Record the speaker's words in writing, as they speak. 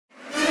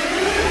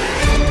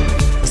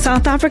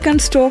South African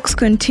stocks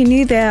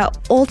continue their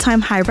all-time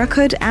high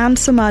record and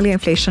Somalia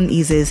inflation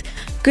eases.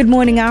 Good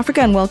morning, Africa,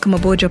 and welcome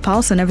aboard your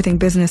pulse on everything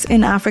business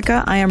in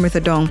Africa. I am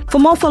Ritha Dong. For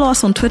more, follow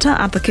us on Twitter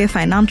at The K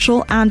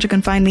Financial, and you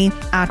can find me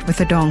at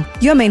Ritha Dong.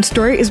 Your main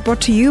story is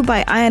brought to you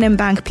by I&M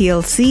Bank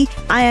PLC,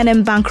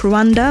 I&M Bank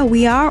Rwanda.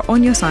 We are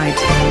on your side.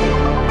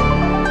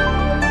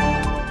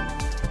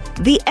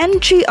 The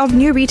entry of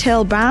new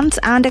retail brands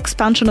and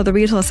expansion of the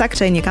retail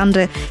sector in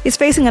Uganda is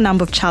facing a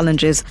number of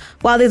challenges.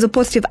 While there's a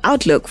positive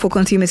outlook for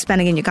consumer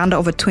spending in Uganda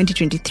over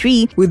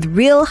 2023, with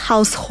real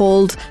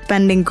household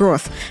spending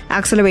growth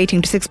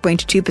accelerating to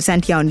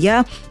 6.2%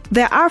 year-on-year,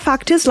 there are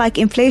factors like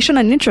inflation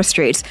and interest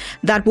rates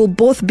that will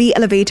both be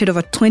elevated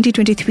over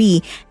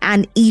 2023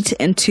 and eat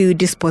into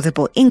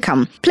disposable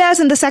income. Players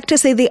in the sector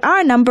say there are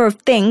a number of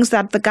things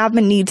that the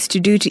government needs to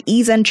do to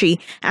ease entry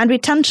and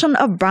retention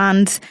of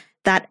brands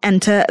that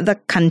enter the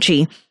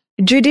country.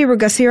 Judy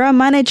Rugasira,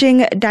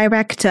 Managing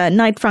Director,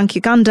 Knight Frank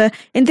Uganda,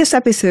 in this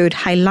episode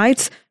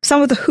highlights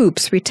some of the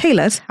hoops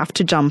retailers have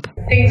to jump.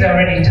 Things are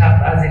already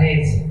tough as it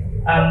is.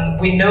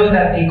 We know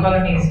that the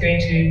economy is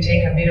going to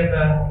take a bit of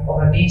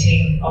a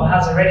beating, or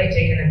has already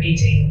taken a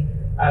beating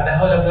the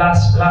whole of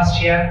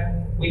last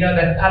year. We know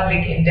that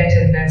public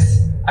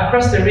indebtedness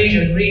across the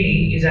region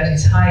really is at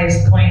its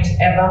highest point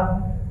ever.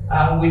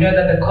 We know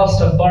that the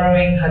cost of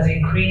borrowing has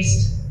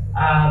increased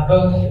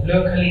both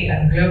locally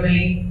and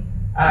globally.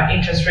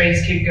 Interest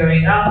rates keep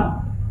going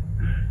up,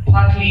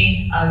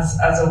 partly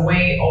as a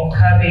way of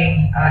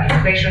curbing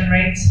inflation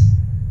rates,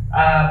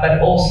 but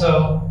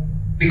also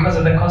because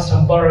of the cost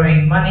of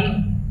borrowing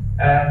money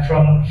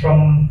from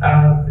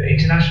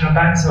international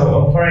banks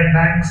or foreign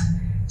banks.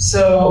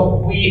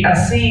 So we are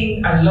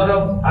seeing a lot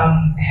of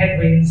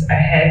headwinds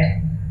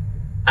ahead,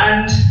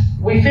 and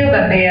we feel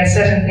that there are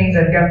certain things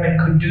that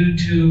government could do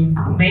to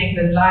make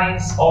the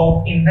lives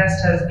of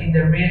investors in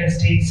the real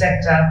estate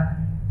sector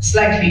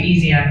slightly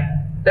easier.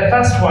 The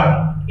first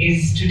one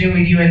is to do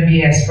with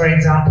UNBS, for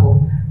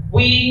example.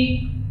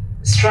 We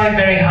strive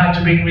very hard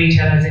to bring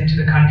retailers into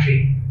the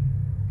country.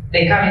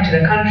 They come into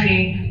the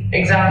country,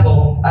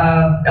 example,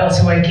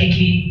 LC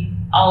Waikiki,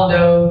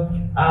 Aldo,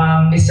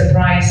 Mr.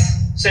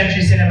 Price,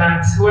 Century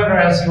Cinemax, whoever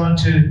else you want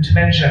to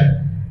mention.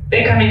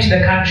 They come into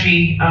the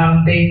country,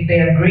 they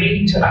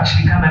agree to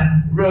actually come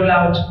and roll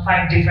out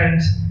 5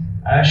 different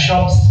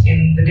shops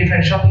in the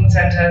different shopping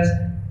centers,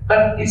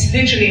 but it's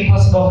literally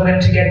impossible for them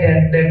to get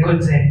their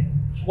goods in.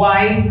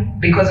 Why?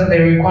 Because of the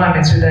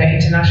requirements with the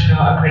international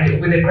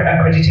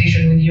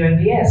accreditation with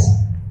UNBS.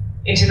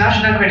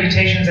 International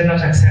accreditations are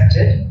not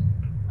accepted.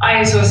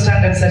 ISO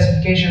standard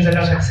certifications are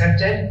not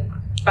accepted.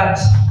 But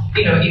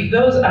if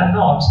those are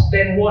not,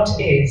 then what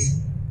is?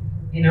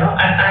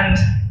 And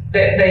the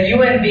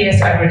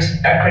UNBS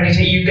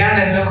accreditation,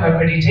 Ugandan local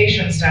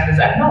accreditation standards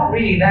are not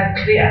really that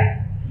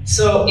clear.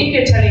 So if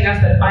you're telling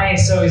us that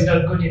ISO is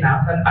not good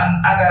enough and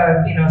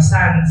other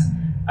SANS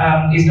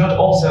is not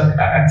also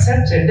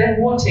accepted,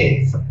 then what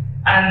is?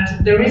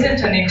 And there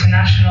isn't an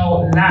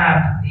international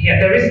lab here.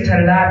 There isn't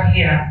a lab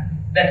here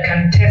that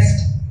can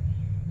test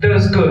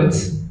those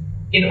goods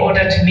in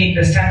order to meet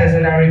the standards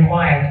that are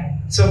required.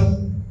 So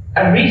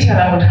a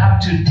retailer would have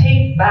to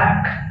take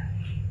back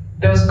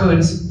those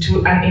goods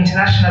to an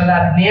international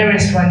lab,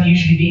 nearest one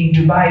usually being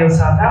Dubai or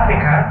South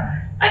Africa,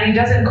 and it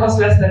doesn't cost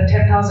less than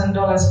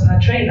 $10,000 per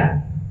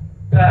trailer,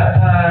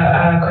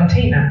 per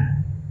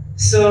container.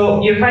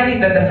 So you're finding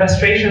that the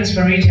frustrations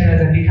for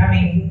retailers are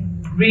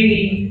becoming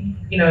really,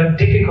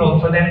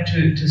 difficult for them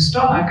to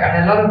stomach,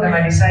 and a lot of them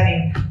are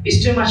deciding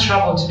it's too much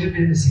trouble to do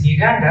business in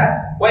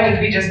Uganda. Why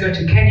don't we just go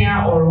to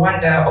Kenya or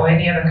Rwanda or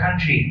any other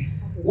country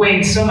where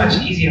it's so much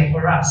easier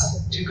for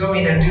us to go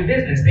in and do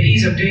business? The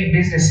ease of doing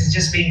business is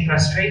just being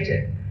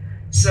frustrated.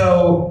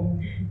 So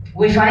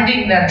we're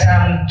finding that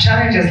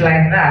challenges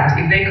like that,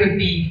 if they could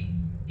be,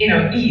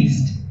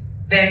 eased,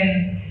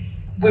 then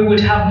we would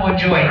have more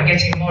joy in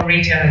getting more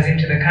retailers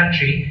into the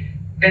country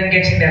than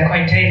getting their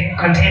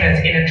containers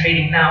in and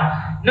trading.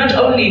 Now, not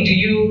only do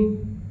you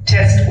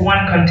test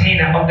one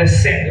container of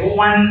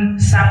one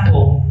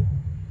sample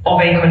of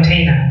a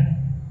container,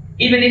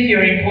 even if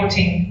you're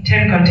importing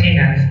 10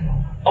 containers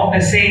of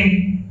the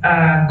same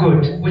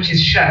good, which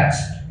is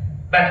shirts,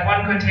 but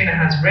one container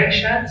has red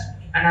shirts,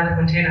 another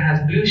container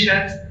has blue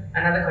shirts,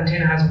 another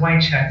container has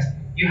white shirts.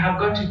 You have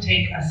got to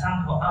take a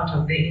sample out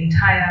of the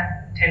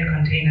entire 10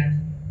 containers.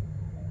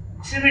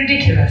 It's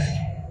ridiculous,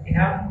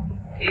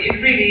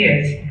 It really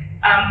is.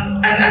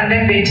 And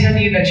then they tell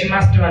you that you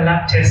must do a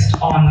lab test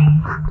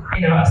on,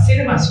 a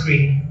cinema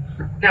screen.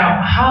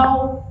 Now,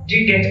 how do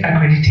you get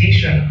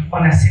accreditation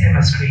on a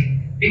cinema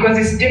screen? Because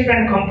it's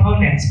different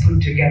components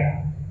put together.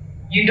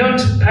 You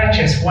don't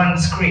purchase one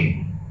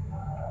screen,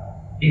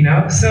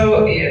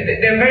 So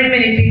there are very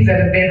many things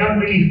that they're not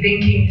really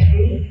thinking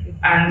through.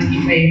 And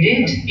if they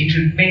did, it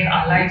would make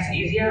our lives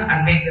easier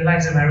and make the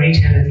lives of our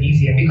retailers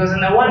easier. Because on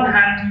the one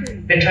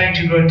hand, they're trying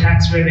to grow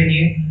tax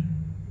revenue.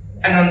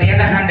 And on the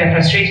other hand, they're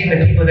frustrating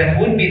the people that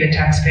would be the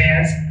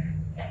taxpayers.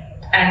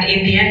 And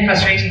in the end,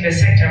 frustrating the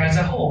sector as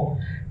a whole.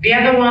 The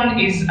other one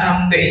is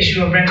the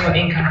issue of rental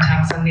income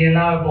tax and the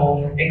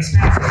allowable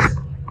expenses.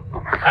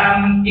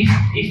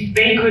 If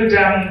they could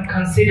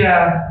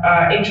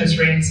consider interest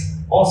rates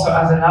also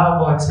as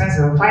allowable expenses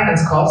or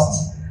finance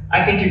costs,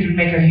 I think it would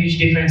make a huge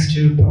difference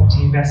to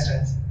property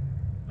investors.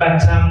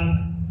 But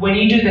when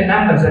you do the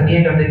numbers at the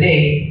end of the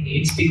day,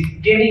 it's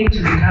beginning to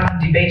become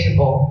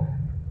debatable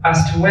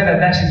as to whether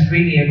that is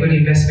really a good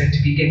investment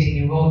to be getting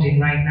involved in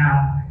right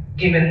now,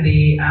 given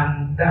the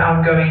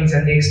outgoings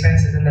and the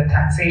expenses and the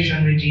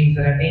taxation regimes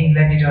that are being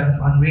levied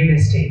on real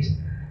estate,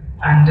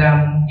 and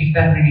if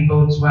that really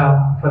bodes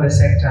well for the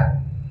sector.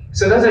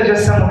 So those are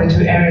just some of the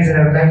two areas that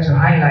I would like to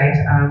highlight,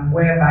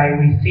 whereby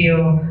we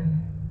feel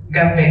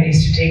government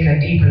needs to take a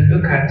deeper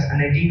look at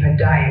and a deeper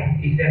dive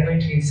if they're going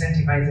to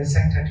incentivize the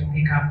sector to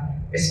pick up,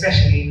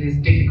 especially in these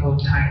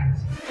difficult times.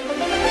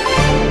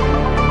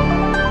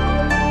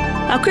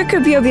 A quick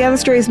review of the other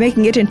stories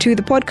making it into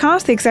the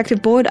podcast. The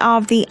Executive Board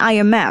of the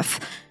IMF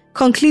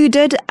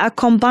concluded a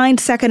combined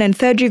second and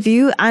third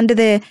review under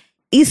the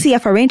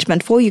ECF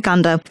arrangement for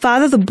Uganda.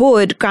 Further, the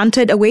board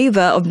granted a waiver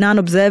of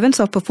non-observance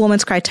of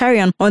performance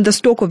criterion on the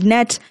stock of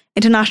net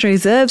international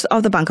reserves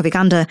of the Bank of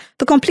Uganda.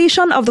 The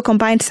completion of the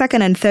combined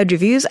second and third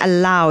reviews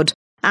allowed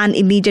an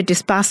immediate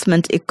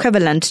disbursement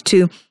equivalent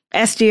to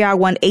SDR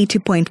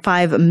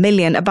 180.5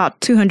 million, about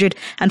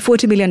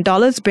 $240 million,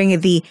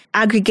 bringing the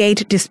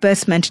aggregate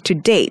disbursement to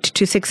date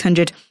to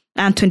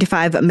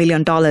 $625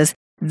 million.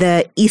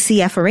 The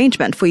ECF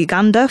arrangement for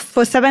Uganda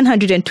for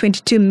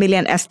 722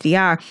 million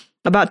SDR,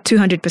 about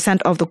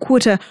 200% of the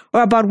quota,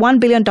 or about $1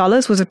 billion,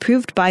 was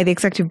approved by the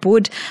Executive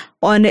Board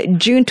on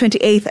June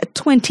 28,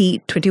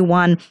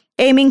 2021,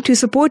 aiming to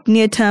support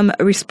near-term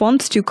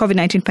response to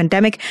COVID-19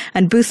 pandemic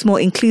and boost more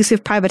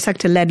inclusive private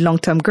sector-led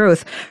long-term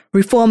growth.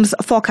 Reforms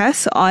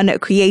focus on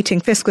creating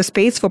fiscal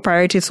space for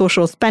priority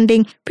social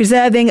spending,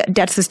 preserving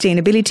debt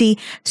sustainability,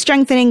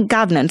 strengthening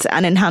governance,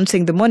 and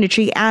enhancing the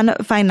monetary and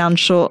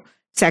financial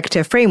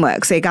sector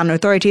frameworks. Ugandan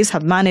authorities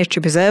have managed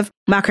to preserve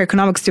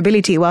macroeconomic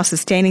stability while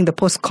sustaining the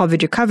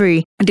post-COVID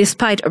recovery,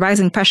 despite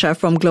rising pressure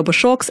from global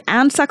shocks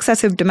and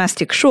successive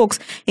domestic shocks,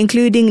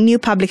 including new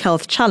public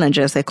health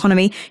challenges. The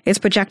economy is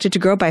projected to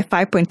grow by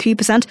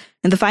 5.3%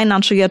 in the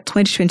financial year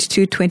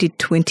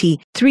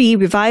 2022-2023,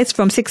 revised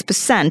from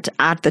 6%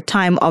 at the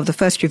time of the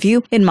first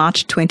review in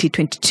March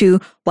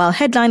 2022, while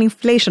headline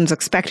inflation is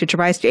expected to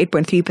rise to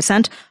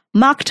 8.3%,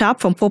 marked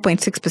up from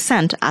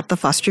 4.6% at the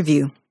first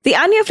review. The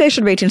annual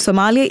inflation rate in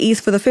Somalia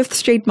eased for the fifth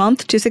straight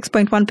month to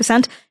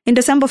 6.1% in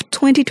December of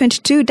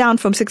 2022, down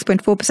from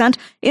 6.4%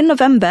 in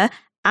November,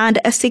 and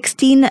a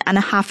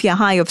 16.5-year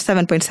high of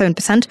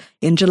 7.7%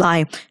 in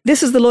July.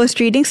 This is the lowest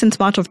reading since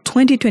March of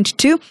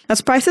 2022,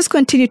 as prices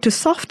continue to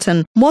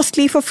soften,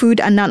 mostly for food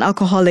and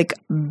non-alcoholic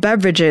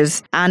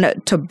beverages and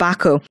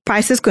tobacco.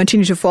 Prices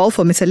continue to fall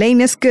for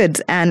miscellaneous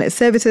goods and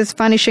services,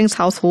 furnishings,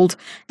 household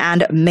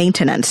and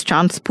maintenance,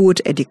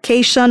 transport,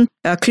 education,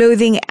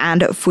 clothing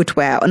and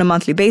footwear. On a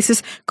monthly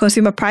basis,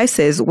 consumer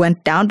prices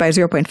went down by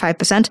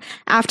 0.5%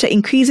 after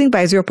increasing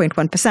by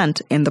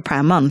 0.1% in the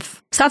prior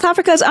month. South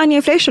Africa's annual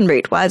inflation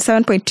rate was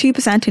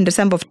 7.2% in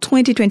December of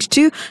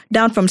 2022,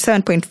 down from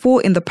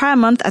 7.4% in the prior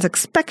month as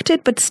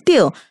expected, but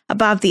still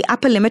above the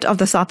upper limit of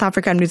the South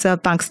African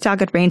Reserve Bank's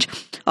target range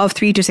of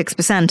 3 to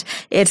 6%.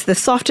 It's the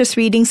softest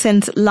reading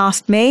since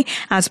last May,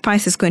 as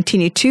prices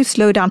continue to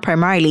slow down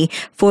primarily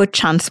for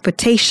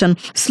transportation.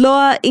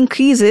 Slower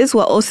increases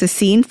were also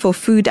seen for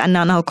food and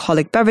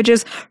non-alcoholic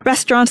beverages,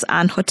 restaurants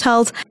and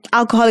hotels,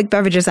 alcoholic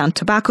beverages and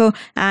tobacco,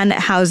 and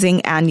housing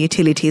and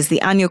utilities.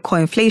 The annual core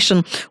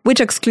inflation,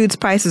 which excludes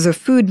prices of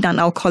food,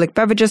 non-alcoholic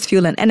beverages,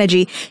 fuel and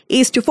energy,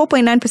 eased to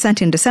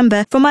 4.9% in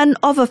December from an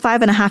over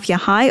 5.5-year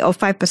high of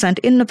 5%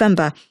 in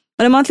November.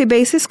 On a monthly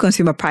basis,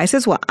 consumer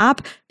prices were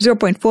up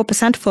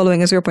 0.4%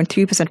 following a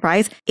 0.3%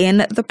 rise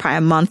in the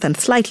prior month and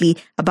slightly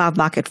above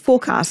market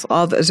forecasts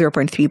of a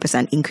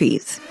 0.3%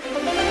 increase.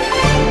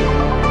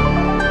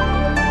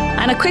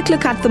 And a quick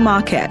look at the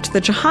market.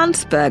 The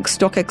Johannesburg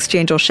Stock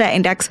Exchange or Share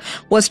Index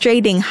was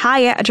trading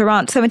higher at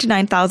around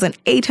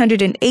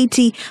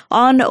 79,880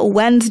 on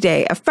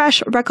Wednesday, a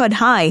fresh record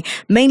high,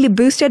 mainly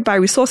boosted by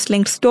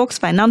resource-linked stocks,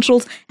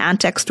 financials, and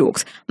tech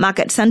stocks.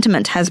 Market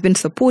sentiment has been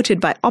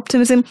supported by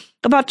optimism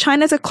about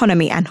China's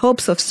economy and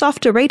hopes of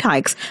softer rate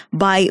hikes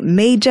by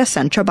major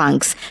central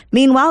banks.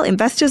 Meanwhile,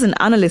 investors and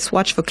analysts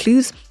watch for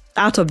clues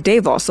out of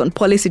Davos on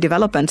policy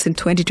developments in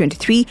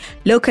 2023.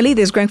 Locally,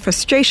 there's growing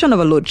frustration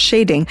over load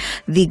shedding.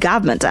 The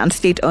government and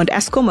state-owned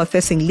Eskom are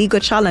facing legal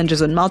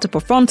challenges on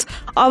multiple fronts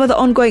over the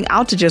ongoing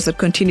outages that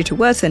continue to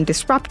worsen,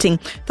 disrupting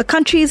the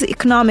country's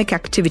economic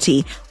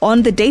activity.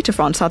 On the data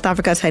front, South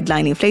Africa's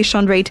headline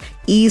inflation rate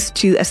eased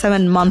to a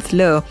 7-month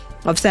low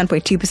of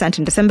 7.2%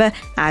 in December,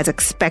 as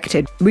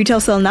expected. Retail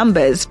sale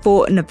numbers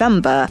for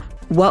November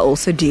were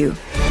also due.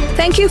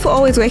 Thank you for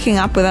always waking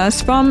up with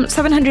us from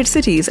 700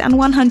 cities and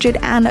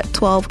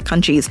 112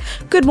 countries.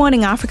 Good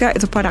Morning Africa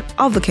is a product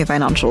of the K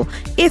Financial.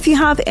 If you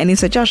have any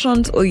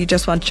suggestions or you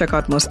just want to check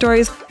out more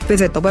stories,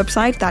 visit the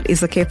website, that is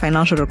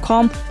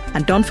thekfinancial.com,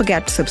 and don't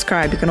forget to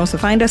subscribe. You can also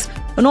find us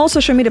on all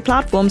social media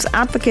platforms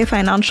at the K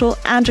Financial,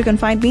 and you can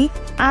find me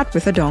at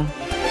Ritha Dong.